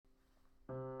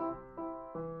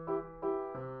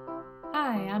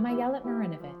Hi, I'm Ayelet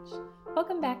Marinovich.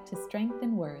 Welcome back to Strength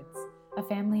in Words, a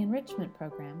family enrichment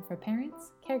program for parents,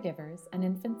 caregivers, and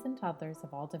infants and toddlers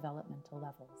of all developmental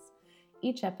levels.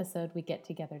 Each episode, we get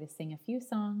together to sing a few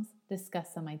songs,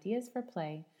 discuss some ideas for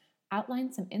play,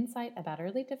 outline some insight about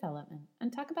early development,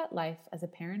 and talk about life as a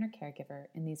parent or caregiver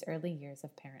in these early years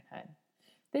of parenthood.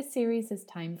 This series is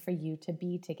time for you to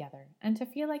be together and to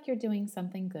feel like you're doing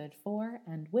something good for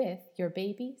and with your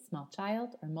baby, small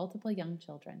child, or multiple young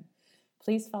children.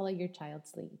 Please follow your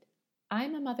child's lead.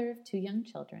 I'm a mother of 2 young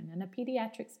children and a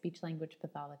pediatric speech-language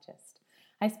pathologist.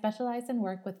 I specialize and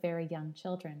work with very young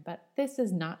children, but this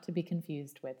is not to be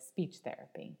confused with speech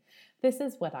therapy. This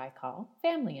is what I call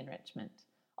family enrichment.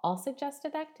 All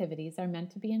suggested activities are meant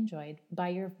to be enjoyed by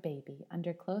your baby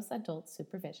under close adult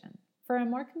supervision. For a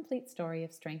more complete story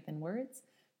of Strength in Words,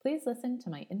 please listen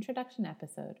to my introduction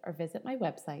episode or visit my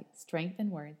website,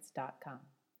 strengthinwords.com.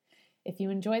 If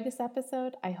you enjoyed this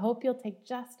episode, I hope you'll take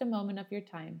just a moment of your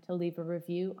time to leave a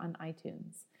review on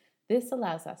iTunes. This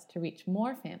allows us to reach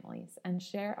more families and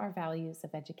share our values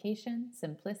of education,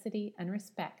 simplicity, and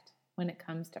respect when it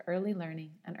comes to early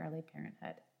learning and early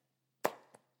parenthood.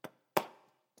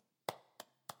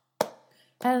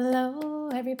 Hello,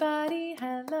 everybody.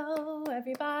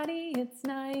 It's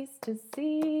nice to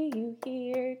see you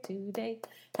here today.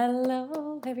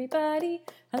 Hello, everybody.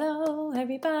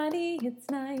 It's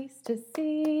nice to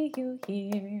see you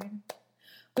here.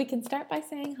 We can start by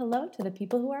saying hello to the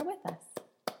people who are with us.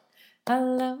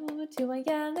 Hello to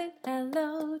Ayelet.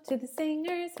 Hello to the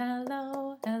singers.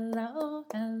 Hello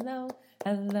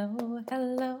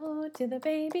to the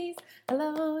babies.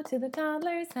 Hello to the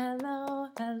toddlers. Hello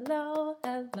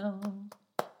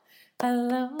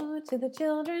to the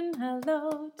children.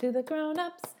 Hello to the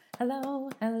grown-ups. Hello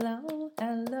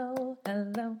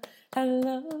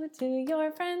to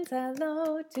your friends.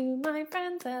 Hello to my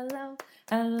friends. Hello.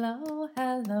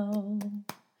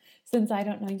 Since I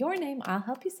don't know your name, I'll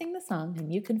help you sing the song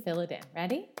and you can fill it in.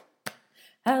 Ready?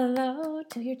 Hello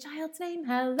to your child's name.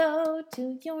 Hello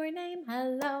to your name.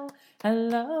 Hello,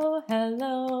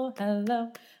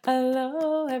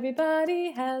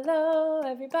 everybody. Hello.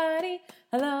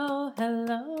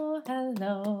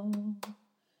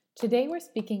 Today we're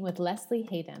speaking with Leslie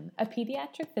Hayden, a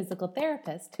pediatric physical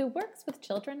therapist who works with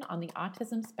children on the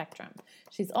autism spectrum.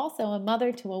 She's also a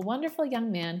mother to a wonderful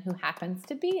young man who happens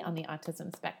to be on the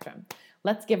autism spectrum.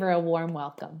 Let's give her a warm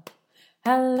welcome.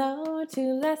 Hello to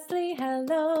Leslie,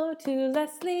 hello to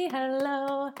Leslie,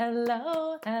 hello to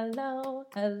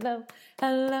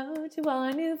all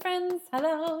our new friends,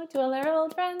 hello to all our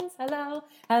old friends, hello.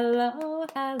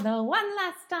 One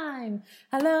last time.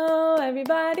 Hello,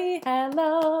 everybody. It's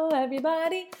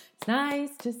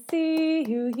nice to see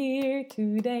you here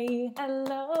today.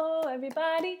 Hello,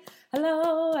 everybody.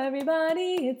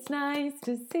 It's nice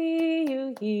to see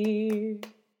you here.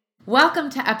 Welcome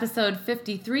to episode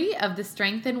 53 of the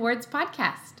Strength in Words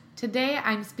podcast. Today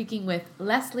I'm speaking with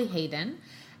Leslie Hayden,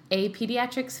 a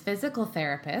pediatrics physical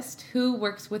therapist who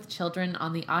works with children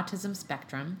on the autism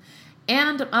spectrum,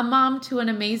 and a mom to an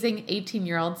amazing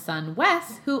 18-year-old son,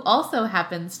 Wes, who also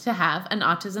happens to have an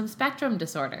autism spectrum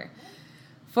disorder.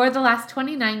 For the last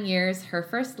 29 years, her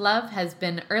first love has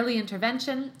been early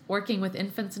intervention, working with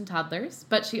infants and toddlers,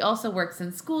 but she also works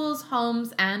in schools,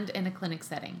 homes, and in a clinic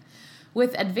setting.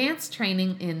 With advanced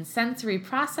training in sensory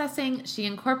processing, she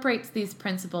incorporates these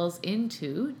principles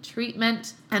into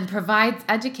treatment and provides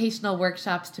educational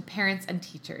workshops to parents and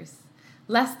teachers.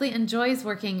 Leslie enjoys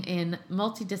working in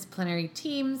multidisciplinary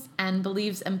teams and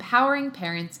believes empowering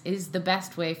parents is the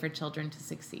best way for children to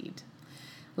succeed.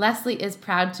 Leslie is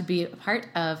proud to be a part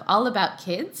of All About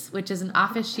Kids, which is an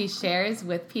office she shares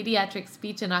with pediatric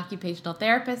speech and occupational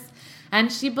therapists, and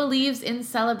she believes in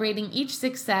celebrating each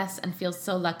success and feels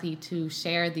so lucky to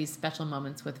share these special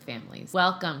moments with families.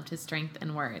 Welcome to Strength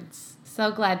in Words.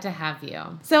 So glad to have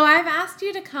you. So I've asked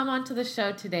you to come onto the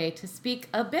show today to speak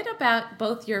a bit about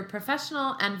both your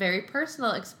professional and very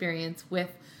personal experience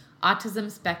with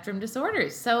autism spectrum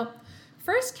disorders. So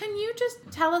first, can you just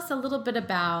tell us a little bit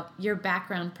about your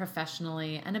background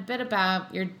professionally and a bit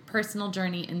about your personal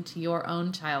journey into your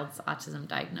own child's autism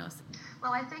diagnosis?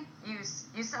 Well, I think you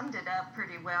summed it up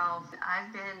pretty well.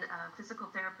 I've been a physical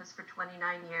therapist for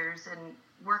 29 years and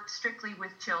worked strictly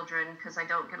with children because I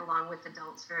don't get along with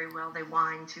adults very well. They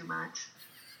whine too much.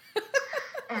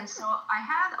 And so I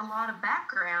had a lot of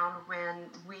background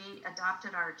when we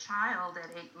adopted our child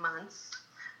at 8 months.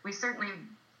 We certainly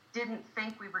didn't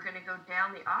think we were going to go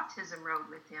down the autism road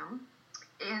with him.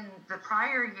 In the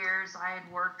prior years, I had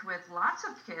worked with lots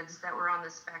of kids that were on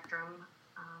the spectrum.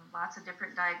 lots of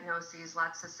different diagnoses,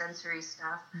 lots of sensory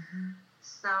stuff.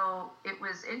 So it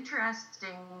was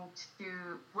interesting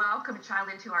to welcome a child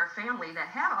into our family that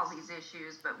had all these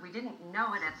issues, but we didn't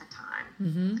know it at the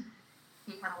time.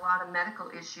 He had a lot of medical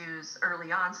issues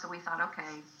early on, so we thought,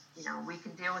 okay, we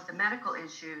can deal with the medical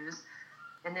issues.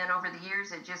 And then over the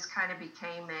years, it just kind of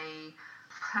became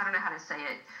I don't know how to say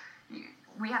it.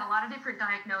 We had a lot of different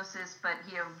diagnoses, but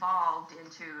he evolved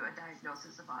into a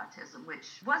diagnosis of autism,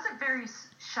 which wasn't very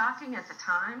shocking at the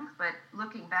time, but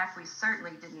looking back, we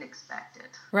certainly didn't expect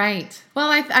it. Right. Well,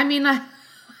 I mean,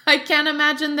 I can't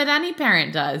imagine that any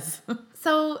parent does.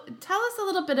 So tell us a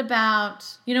little bit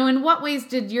about, in what ways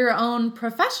did your own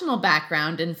professional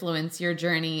background influence your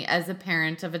journey as a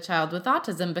parent of a child with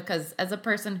autism? Because as a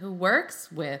person who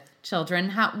works with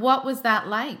children, what was that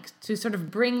like to sort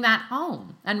of bring that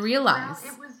home and realize?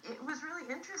 Well, it was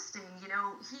really interesting.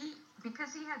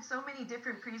 Because he had so many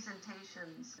different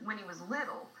presentations when he was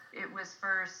little. It was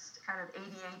first kind of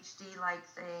ADHD-like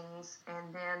things,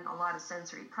 and then a lot of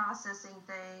sensory processing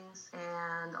things,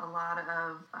 and a lot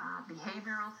of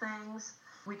behavioral things,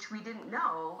 which we didn't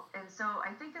know. And so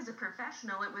I think as a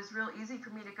professional, it was real easy for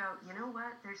me to go, you know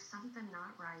what, there's something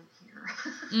not right here.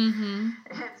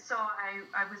 And so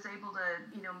I was able to,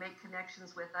 make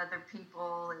connections with other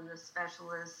people and the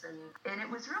specialists, and it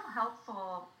was real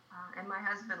helpful. And my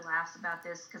husband laughs about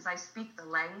this because I speak the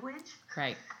language.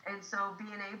 Right. And so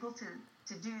being able to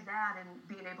do that and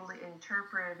being able to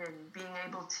interpret and being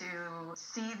able to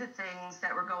see the things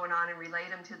that were going on and relate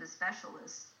them to the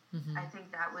specialists, I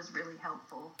think that was really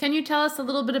helpful. Can you tell us a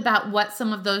little bit about what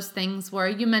some of those things were?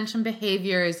 You mentioned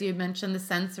behaviors, you mentioned the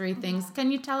sensory things.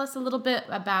 Can you tell us a little bit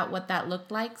about what that looked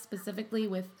like specifically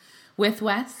with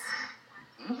Wes?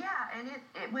 Yeah, and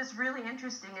it was really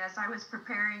interesting. As I was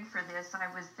preparing for this, I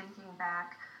was thinking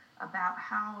back about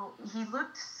how he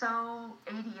looked so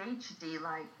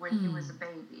ADHD-like when he was a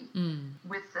baby.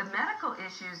 With the medical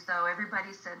issues, though,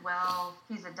 everybody said, well,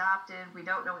 he's adopted. We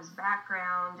don't know his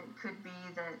background. It could be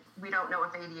that we don't know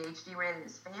if ADHD ran in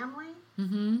his family.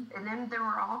 And then there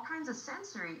were all kinds of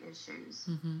sensory issues,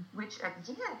 which,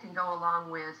 again, can go along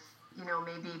with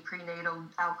maybe prenatal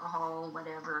alcohol,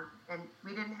 whatever, and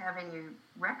we didn't have any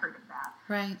record of that.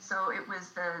 Right. So it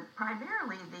was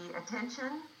primarily the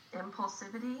attention,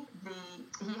 impulsivity,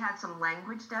 he had some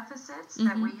language deficits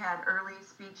that we had early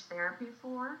speech therapy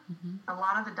for. A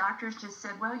lot of the doctors just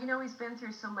said, well, he's been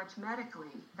through so much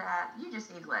medically that you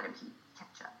just need to let him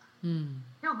catch up.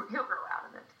 He'll grow out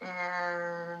of it.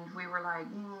 And we were like,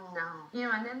 no.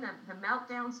 And then the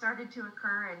meltdown started to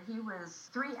occur, and he was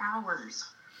 3 hours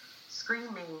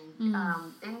screaming,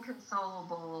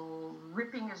 inconsolable,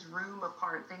 ripping his room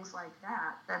apart, things like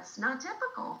that. That's not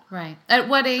typical. Right. At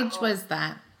what age was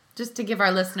that? Just to give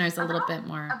our listeners a little bit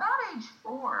more. About age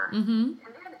 4. And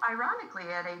then,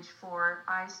 ironically, at age 4,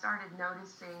 I started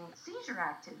noticing seizure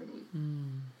activity.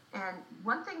 And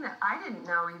one thing that I didn't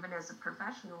know, even as a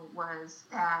professional, was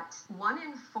that 1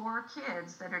 in 4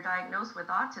 kids that are diagnosed with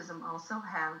autism also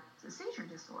have a seizure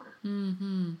disorder.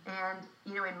 And,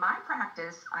 in my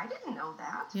practice, I didn't know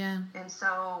that. Yeah. And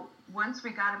so once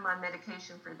we got him on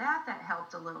medication for that, that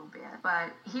helped a little bit.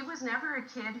 But he was never a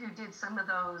kid who did some of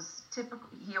those typical,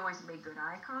 he always made good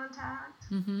eye contact.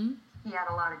 He had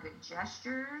a lot of good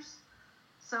gestures.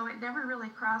 So it never really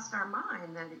crossed our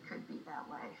mind that it could be that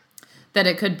way. That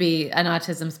it could be an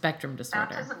autism spectrum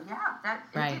disorder. Autism,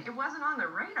 yeah. It wasn't on the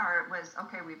radar. It was,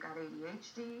 okay, we've got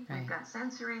ADHD, we've got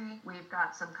sensory, we've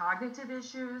got some cognitive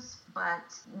issues, but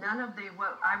none of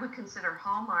what I would consider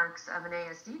hallmarks of an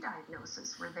ASD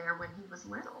diagnosis were there when he was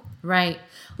little. Right.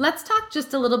 Let's talk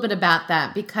just a little bit about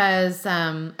that, because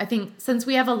I think since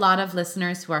we have a lot of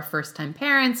listeners who are first-time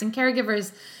parents and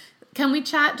caregivers, can we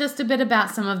chat just a bit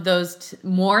about some of those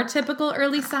more typical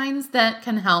early signs that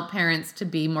can help parents to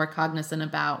be more cognizant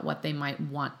about what they might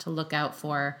want to look out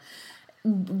for?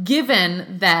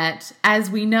 Given that, as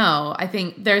we know, I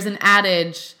think there's an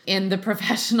adage in the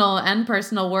professional and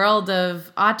personal world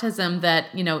of autism that,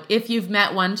 if you've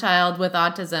met one child with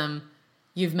autism,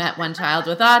 you've met one child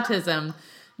with autism,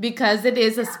 because it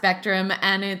is a spectrum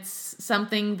and it's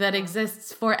something that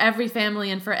exists for every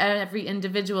family and for every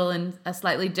individual in a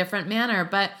slightly different manner.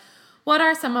 But what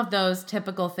are some of those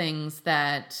typical things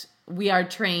that we are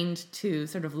trained to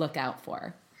sort of look out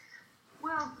for?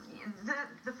 Well,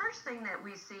 the first thing that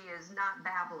we see is not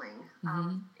babbling.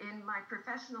 In my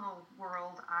professional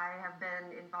world, I have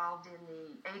been involved in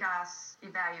the ADOS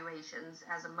evaluations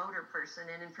as a motor person.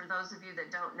 And for those of you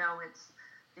that don't know, it's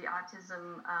the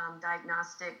Autism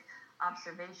Diagnostic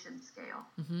observation scale.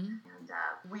 Mm-hmm. And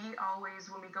we always,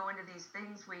 when we go into these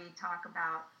things, we talk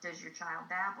about, does your child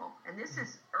babble? And this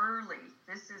is early.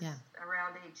 This is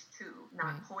around age 2.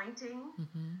 Not pointing,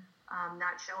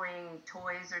 not showing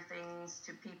toys or things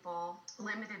to people,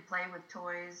 limited play with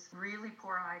toys, really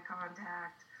poor eye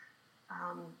contact,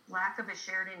 lack of a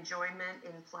shared enjoyment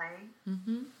in play.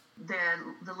 Mm-hmm.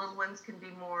 The little ones can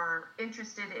be more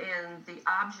interested in the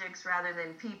objects rather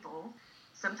than people.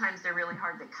 Sometimes they're really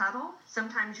hard to cuddle.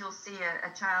 Sometimes you'll see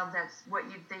a child that's what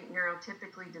you'd think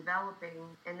neurotypically developing,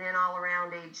 and then all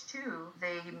around age 2,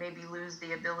 they maybe lose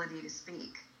the ability to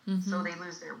speak. Mm-hmm. So they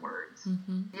lose their words.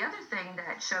 Mm-hmm. The other thing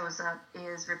that shows up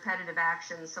is repetitive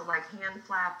actions. So like hand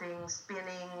flapping,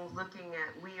 spinning, looking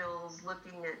at wheels,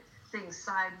 looking at things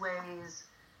sideways.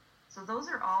 So those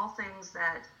are all things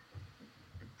that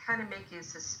kind of make you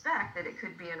suspect that it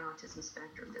could be an autism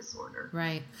spectrum disorder.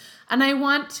 Right. And I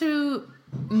want to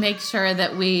make sure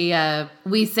that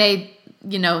we say,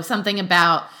 something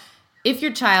about if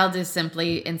your child is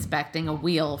simply inspecting a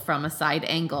wheel from a side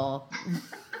angle,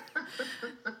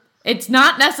 it's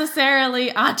not necessarily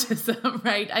autism,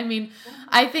 right? I mean,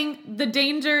 I think the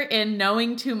danger in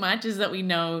knowing too much is that we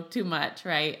know too much,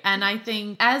 right? And I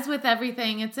think, as with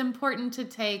everything, it's important to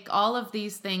take all of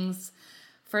these things,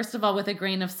 first of all, with a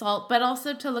grain of salt, but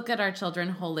also to look at our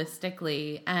children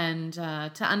holistically and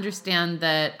to understand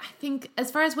that, I think,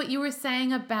 as far as what you were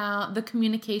saying about the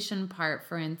communication part,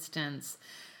 for instance,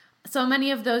 so many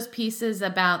of those pieces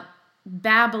about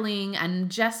babbling and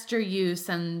gesture use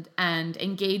and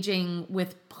engaging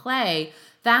with play,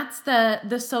 that's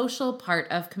the social part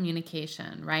of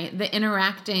communication, right? The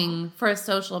interacting for a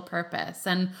social purpose.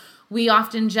 And we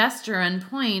often gesture and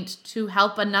point to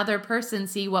help another person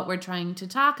see what we're trying to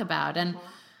talk about. And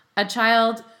a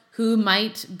child who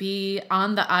might be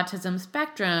on the autism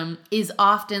spectrum is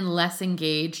often less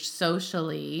engaged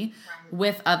socially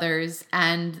with others,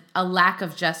 and a lack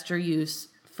of gesture use,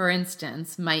 for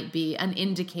instance, might be an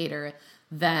indicator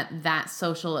that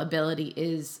social ability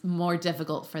is more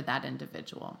difficult for that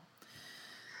individual.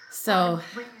 So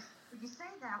when you say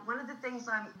that, one of the things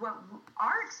what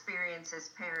our experience as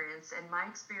parents and my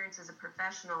experience as a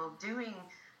professional doing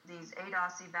these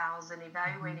ADOS evals and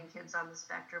evaluating kids on the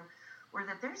spectrum were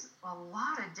that there's a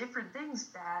lot of different things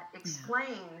that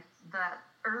explain that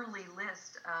early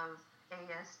list of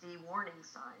ASD warning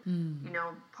signs.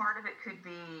 Part of it could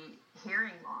be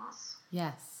hearing loss.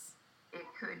 Yes. It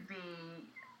could be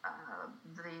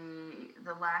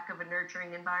the lack of a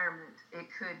nurturing environment. It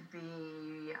could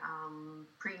be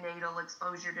prenatal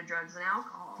exposure to drugs and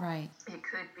alcohol. Right. It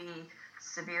could be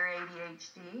severe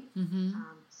ADHD, Mm-hmm.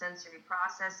 Sensory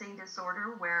processing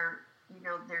disorder, where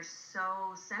they're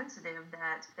so sensitive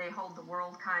that they hold the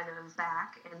world kind of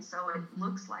back, and so it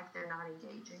looks like they're not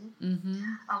engaging. Mm-hmm.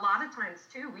 A lot of times,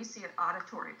 too, we see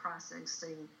auditory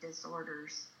processing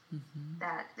disorders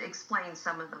that explain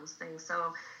some of those things.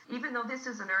 So even though this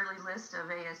is an early list of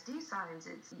ASD signs,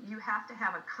 you have to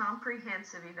have a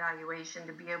comprehensive evaluation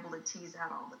to be able to tease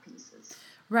out all the pieces.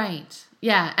 Right.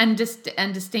 Yeah, and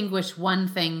distinguish one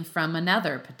thing from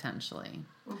another potentially.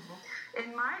 Mm-hmm.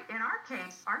 In our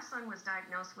case, our son was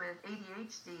diagnosed with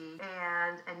ADHD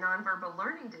and a nonverbal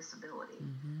learning disability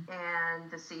and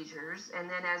the seizures. And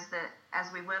then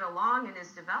as we went along in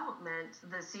his development,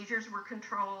 the seizures were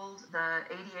controlled. The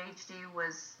ADHD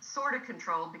was sort of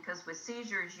controlled, because with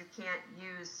seizures, you can't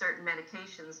use certain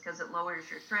medications because it lowers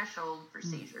your threshold for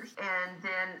seizures. And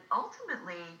then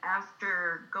ultimately,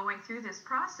 after going through this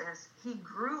process, he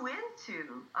grew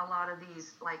into a lot of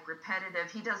these like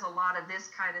repetitive, he does a lot of this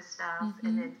kind of stuff,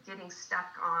 and then getting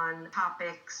stuck on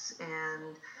topics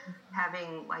and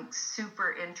having like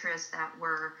super interests that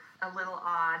were a little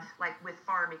odd, like with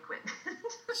farm equipment.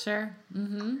 Sure.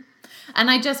 Mm-hmm.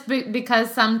 And I just,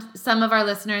 because some of our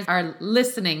listeners are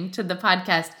listening to the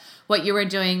podcast, what you were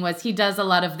doing was he does a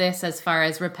lot of this as far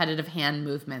as repetitive hand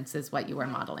movements is what you were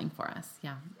modeling for us.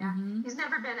 Yeah. Yeah. Mm-hmm. He's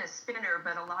never been a spinner,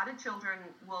 but a lot of children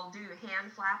will do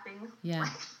hand flapping. Yeah.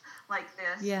 Like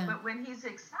this. Yeah. But when he's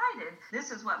excited,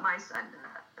 this is what my son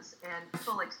does, and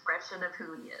full expression of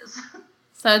who he is.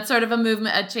 So it's sort of a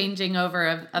movement, a changing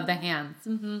over of the hands.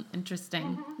 Mm-hmm.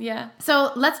 Interesting. Mm-hmm. Yeah.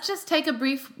 So let's just take a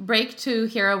brief break to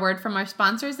hear a word from our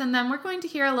sponsors, and then we're going to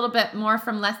hear a little bit more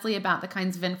from Leslie about the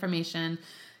kinds of information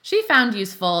she found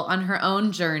useful on her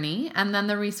own journey, and then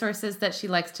the resources that she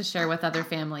likes to share with other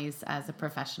families as a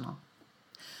professional.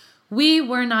 We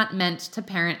were not meant to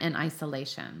parent in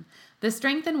isolation. The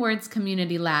Strength in Words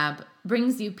Community Lab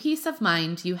brings you peace of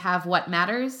mind you have what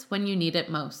matters when you need it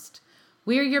most.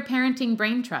 We're your parenting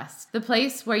brain trust, the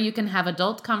place where you can have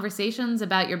adult conversations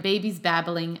about your baby's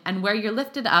babbling and where you're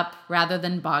lifted up rather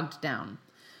than bogged down.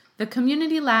 The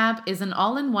Community Lab is an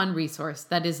all-in-one resource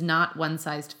that is not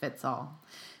one-size-fits-all.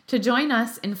 To join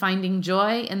us in finding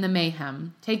joy in the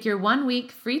mayhem, take your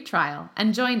 1-week free trial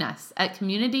and join us at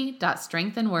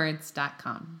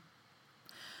community.strengthenwords.com.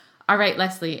 All right,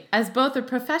 Leslie, as both a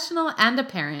professional and a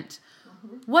parent,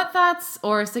 what thoughts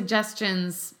or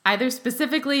suggestions, either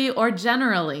specifically or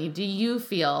generally, do you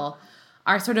feel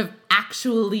are sort of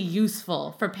actually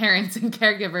useful for parents and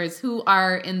caregivers who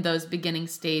are in those beginning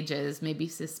stages, maybe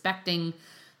suspecting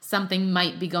something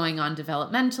might be going on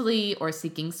developmentally or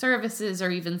seeking services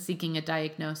or even seeking a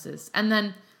diagnosis? And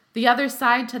then the other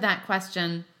side to that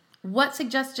question, what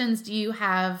suggestions do you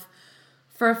have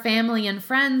for family and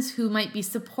friends who might be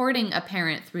supporting a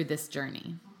parent through this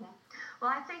journey? Well,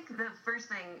 I think the first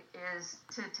thing is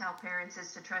to tell parents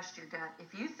is to trust your gut.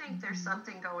 If you think there's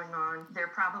something going on, there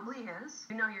probably is.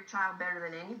 You know your child better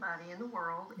than anybody in the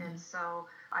world. And so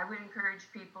I would encourage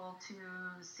people to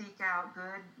seek out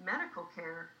good medical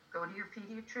care. Go to your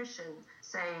pediatrician.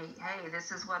 Say, hey,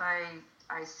 this is what I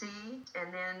see,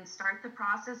 and then start the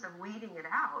process of weeding it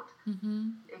out.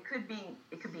 It could be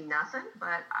nothing,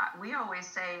 but we always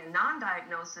say a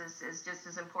non-diagnosis is just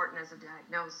as important as a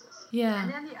diagnosis. Yeah. And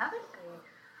then the other thing,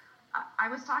 I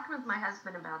was talking with my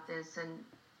husband about this, and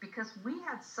because we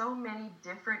had so many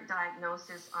different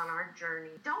diagnoses on our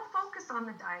journey, don't focus on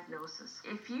the diagnosis.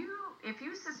 If you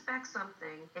suspect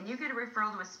something and you get a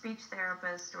referral to a speech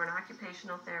therapist or an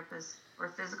occupational therapist or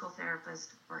a physical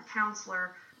therapist or a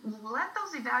counselor, let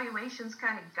those evaluations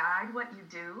kind of guide what you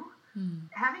do.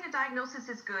 Having a diagnosis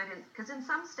is good because in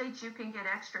some states you can get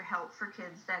extra help for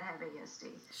kids that have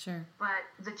ASD. Sure. But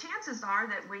the chances are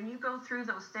that when you go through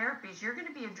those therapies, you're going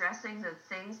to be addressing the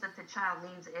things that the child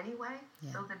needs anyway.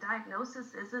 Yeah. So the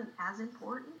diagnosis isn't as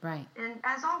important. Right. And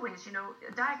as always, a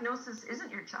diagnosis isn't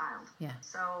your child. Yeah.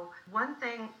 So one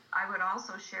thing I would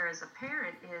also share as a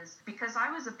parent is, because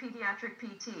I was a pediatric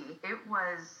PT, it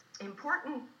was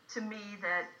important to me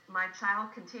that my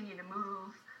child continue to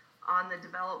move on the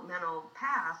developmental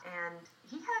path, and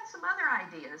he had some other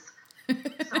ideas.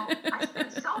 So I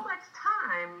spent so much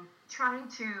time trying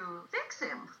to fix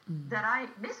him that I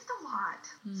missed a lot.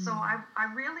 So I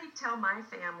really tell my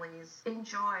families,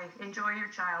 enjoy your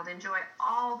child, enjoy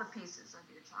all the pieces of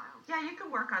your child. Yeah, you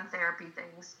can work on therapy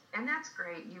things, and that's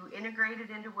great. You integrate it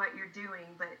into what you're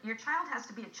doing, but your child has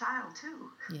to be a child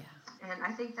too. Yeah. And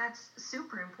I think that's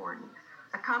super important.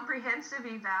 A comprehensive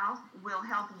eval will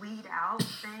help weed out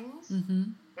things.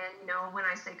 And, when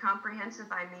I say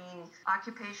comprehensive, I mean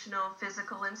occupational,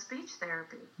 physical, and speech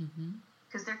therapy.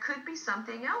 Because there could be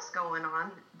something else going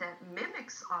on that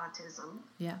mimics autism,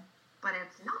 but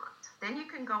it's not. Then you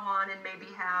can go on and maybe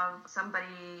have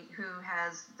somebody who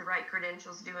has the right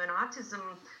credentials doing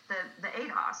autism, the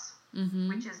ADOS,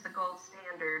 which is the gold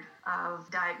standard of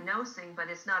diagnosing, but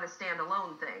it's not a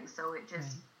standalone thing. So it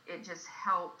just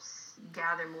helps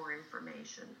gather more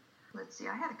information. Let's see,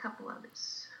 I had a couple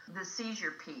others. The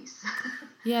seizure piece.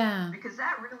 Yeah. Because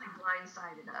that really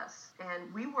blindsided us.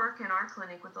 And we work in our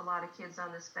clinic with a lot of kids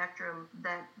on the spectrum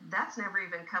that's never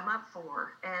even come up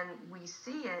for. And we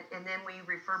see it, and then we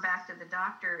refer back to the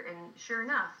doctor, and sure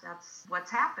enough, that's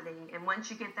what's happening. And once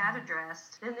you get that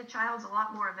addressed, then the child's a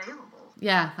lot more available.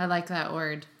 Yeah, I like that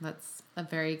word. That's a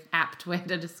very apt way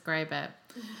to describe it.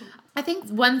 I think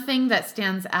one thing that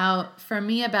stands out for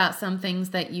me about some things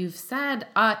that you've said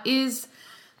is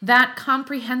that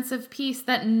comprehensive piece,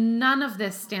 that none of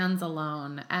this stands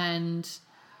alone. And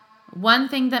one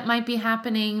thing that might be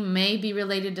happening may be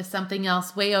related to something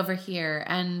else way over here.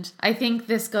 And I think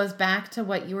this goes back to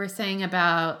what you were saying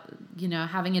about,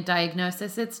 having a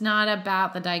diagnosis. It's not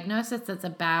about the diagnosis. It's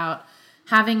about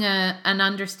having an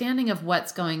understanding of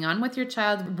what's going on with your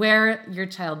child, where your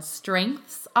child's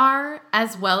strengths are,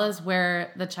 as well as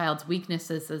where the child's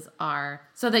weaknesses are,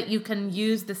 so that you can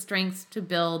use the strengths to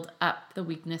build up the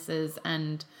weaknesses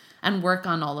and work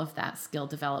on all of that skill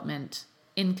development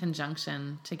in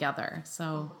conjunction together.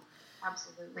 So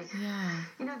absolutely. Yeah.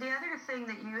 The other thing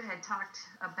that you had talked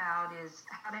about is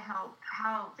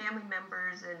how family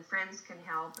members and friends can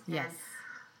help. Yes.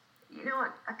 And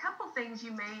a couple things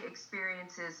you may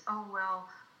experience is,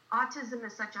 autism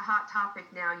is such a hot topic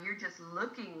now, you're just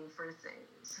looking for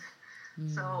things.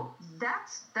 So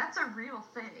that's a real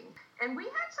thing. And we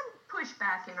had some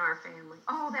pushback in our family.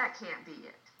 Oh, that can't be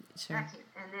it. Sure. That can't.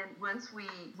 And then once we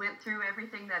went through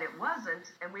everything that it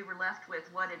wasn't, and we were left with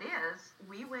what it is,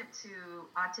 we went to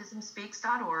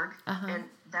autismspeaks.org, and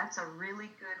that's a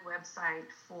really good website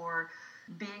for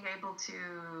being able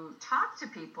to talk to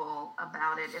people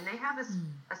about it. And they have a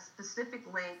specific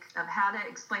link of how to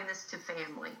explain this to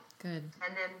family. Good.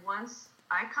 And then once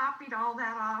I copied all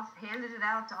that off, handed it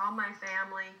out to all my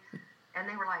family, And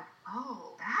they were like,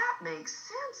 oh, that makes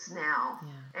sense now.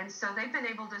 Yeah. And so they've been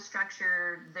able to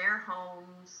structure their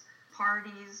homes,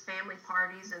 parties, family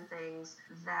parties and things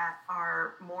that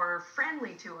are more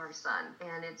friendly to our son.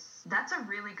 And that's a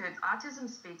really good, Autism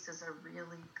Speaks is a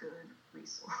really good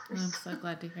resource. I'm so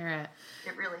glad to hear it.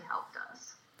 It really helped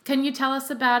us. Can you tell us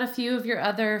about a few of your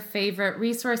other favorite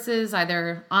resources,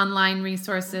 either online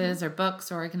resources or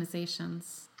books or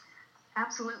organizations?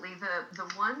 Absolutely. The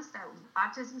ones that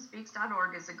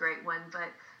autismspeaks.org is a great one, but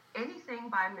anything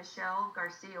by Michelle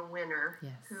Garcia Winner,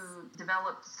 Yes. who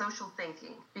developed social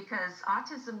thinking, because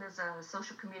autism is a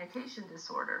social communication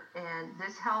disorder, and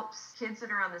this helps kids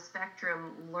that are on the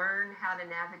spectrum learn how to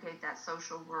navigate that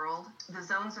social world. The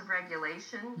Zones of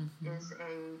Regulation is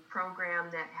a program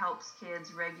that helps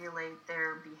kids regulate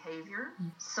their behavior.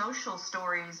 Social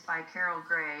Stories by Carol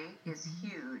Gray is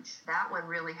huge. That one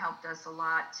really helped us a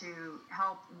lot to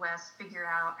help Wes figure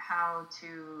out how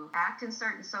to act in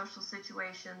certain social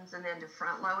situations, and then to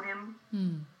front load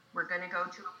him. We're going to go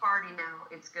to a party now.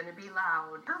 It's going to be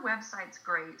loud. Her website's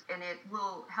great, and it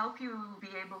will help you be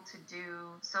able to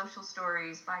do social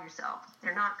stories by yourself.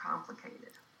 They're not complicated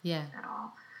at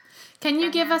all. Can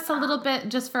you give us a little bit,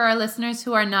 just for our listeners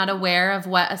who are not aware of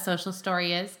what a social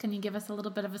story is, can you give us a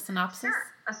little bit of a synopsis? Sure.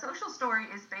 A social story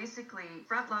is basically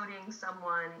front-loading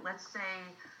someone. Let's say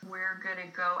we're going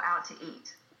to go out to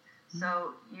eat.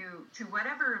 So you, to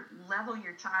whatever level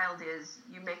your child is,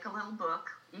 you make a little book.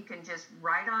 You can just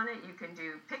write on it. You can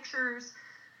do pictures.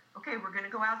 Okay, we're going to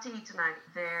go out to eat tonight.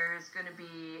 There's going to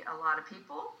be a lot of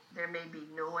people. There may be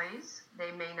noise.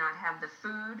 They may not have the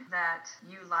food that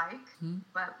you like,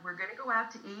 but we're going to go out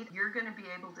to eat. You're going to be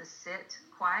able to sit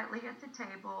quietly at the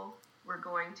table. We're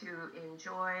going to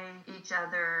enjoy each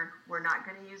other. We're not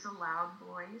going to use a loud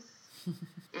voice.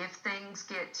 If things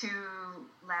get too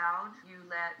loud, you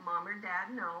let mom or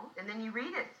dad know. And then you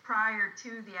read it prior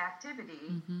to the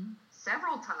activity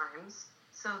several times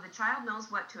so the child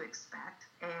knows what to expect.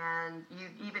 And you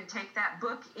even take that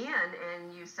book in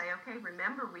and you say, okay,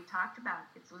 remember we talked about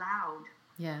it's loud.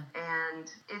 Yeah.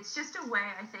 And it's just a way,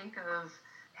 I think, of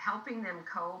helping them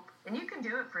cope. And you can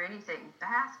do it for anything.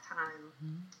 Bath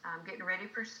time, getting ready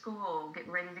for school,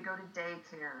 getting ready to go to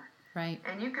daycare. Right.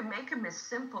 And you can make them as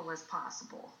simple as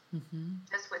possible,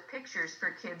 just with pictures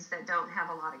for kids that don't have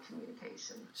a lot of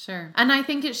communication. Sure. And I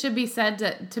think it should be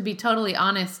said to be totally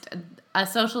honest, a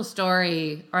social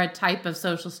story or a type of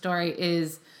social story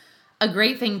is a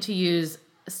great thing to use,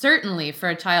 certainly for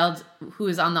a child who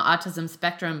is on the autism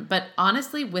spectrum, but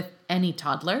honestly with any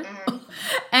toddler,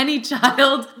 any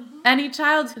child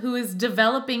who is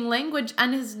developing language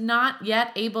and is not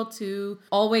yet able to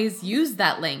always use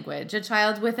that language, a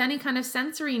child with any kind of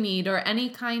sensory need or any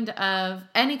kind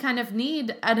of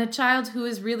need, and a child who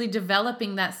is really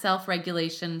developing that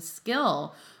self-regulation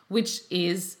skill, which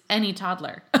is any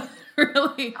toddler.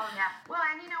 Really. Oh yeah. Well,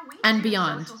 and we and do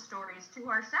beyond social stories to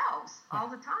ourselves all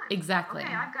the time. Exactly.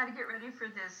 Okay, I've got to get ready for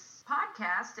this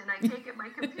podcast, and I take my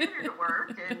computer to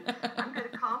work, and I'm going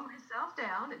to calm myself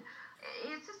down. And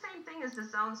it's the same thing as the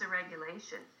Zones of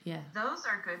Regulation. Yeah. Those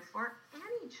are good for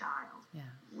any child. Yeah.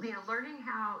 Learning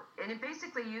how, and it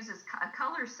basically uses a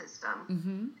color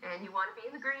system, and you want to be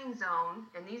in the green zone,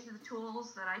 and these are the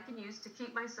tools that I can use to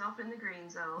keep myself in the green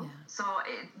zone. Yeah. So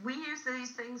we use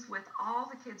these things with all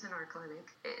the kids in our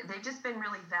clinic. They've just been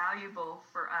really valuable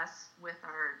for us with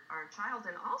our child,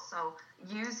 and also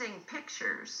using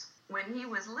pictures. When he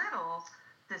was little,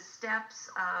 the steps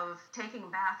of taking a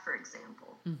bath, for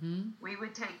example, we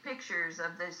would take pictures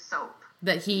of the soap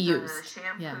that he used, the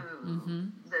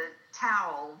shampoo, the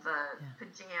towel, the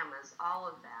pajamas, all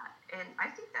of that. And I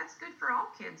think that's good for all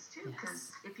kids too,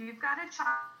 because if you've got a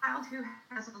child who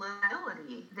has a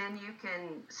ability, then you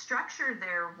can structure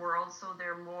their world so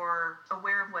they're more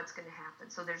aware of what's going to happen,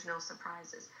 so there's no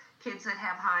surprises. Kids that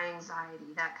have high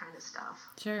anxiety, that kind of stuff.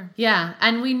 Sure. Yeah.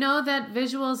 And we know that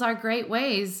visuals are great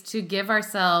ways to give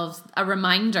ourselves a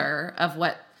reminder of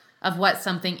what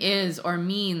something is or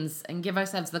means, and give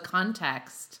ourselves the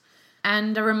context.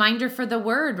 And a reminder for the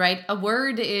word, right? A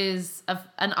word is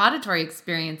an auditory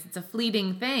experience. It's a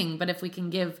fleeting thing. But if we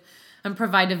can give and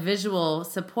provide a visual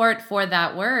support for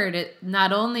that word, it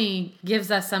not only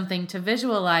gives us something to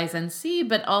visualize and see,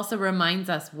 but also reminds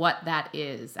us what that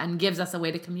is and gives us a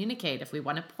way to communicate if we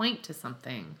want to point to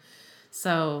something.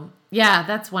 So yeah,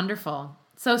 that's wonderful.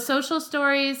 So Social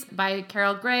Stories by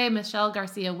Carol Gray, Michelle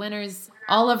Garcia Winners,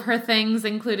 all of her things,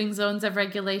 including Zones of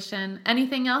Regulation.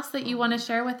 Anything else that you want to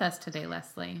share with us today,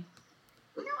 Leslie?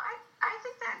 I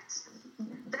think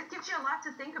that gives you a lot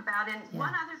to think about. And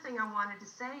one other thing I wanted to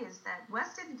say is that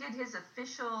Wes didn't get his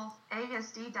official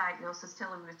ASD diagnosis till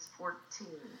he was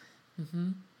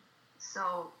 14.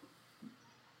 So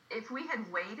if we had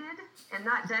waited and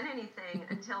not done anything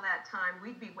until that time,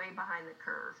 we'd be way behind the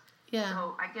curve. Yeah.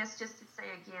 So I guess just to say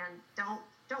again, don't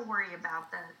worry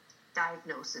about the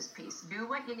diagnosis piece. Do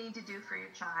what you need to do for your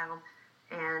child,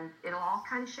 and it'll all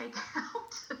kind of shake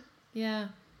out. Yeah.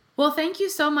 Well, thank you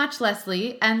so much,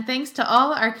 Leslie. And thanks to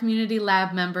all our Community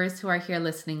Lab members who are here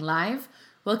listening live.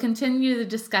 We'll continue the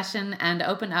discussion and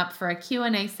open up for a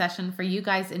Q&A session for you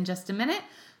guys in just a minute.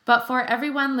 But for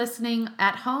everyone listening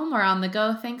at home or on the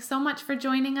go, thanks so much for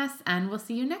joining us, and we'll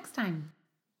see you next time.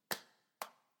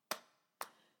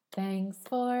 Thanks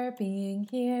for being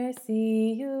here.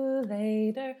 See you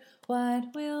later.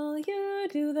 What will you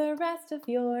do the rest of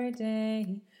your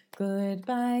day?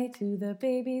 Goodbye to the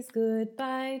babies.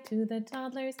 Goodbye to the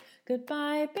toddlers.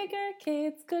 Goodbye, bigger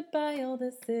kids. Goodbye, all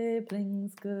the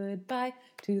siblings. Goodbye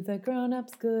to the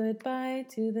grown-ups. Goodbye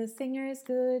to the singers.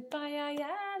 Goodbye,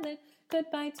 Alan.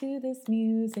 Goodbye to this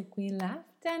music. We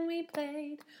laughed and we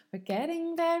played. We're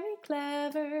getting very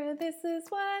clever. This is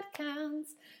what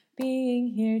counts. Being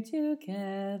here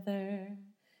together.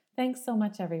 Thanks so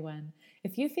much, everyone.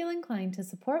 If you feel inclined to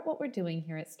support what we're doing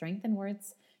here at Strength in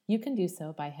Words, you can do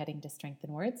so by heading to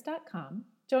strengthinwords.com,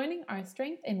 joining our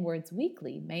Strength in Words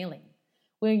weekly mailing,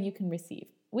 where you can receive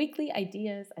weekly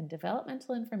ideas and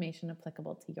developmental information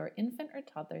applicable to your infant or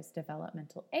toddler's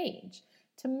developmental age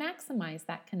to maximize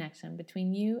that connection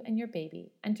between you and your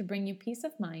baby and to bring you peace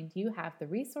of mind you have the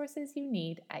resources you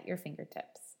need at your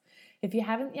fingertips. If you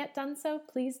haven't yet done so,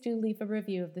 please do leave a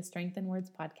review of the Strength in Words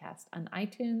podcast on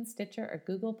iTunes, Stitcher, or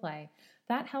Google Play.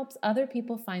 That helps other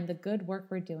people find the good work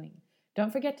we're doing.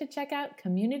 Don't forget to check out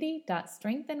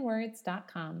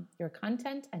community.strengthinwords.com, your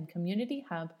content and community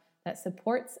hub that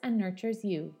supports and nurtures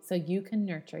you so you can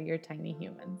nurture your tiny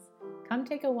humans. Come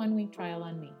take a 1-week trial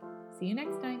on me. See you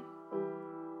next time.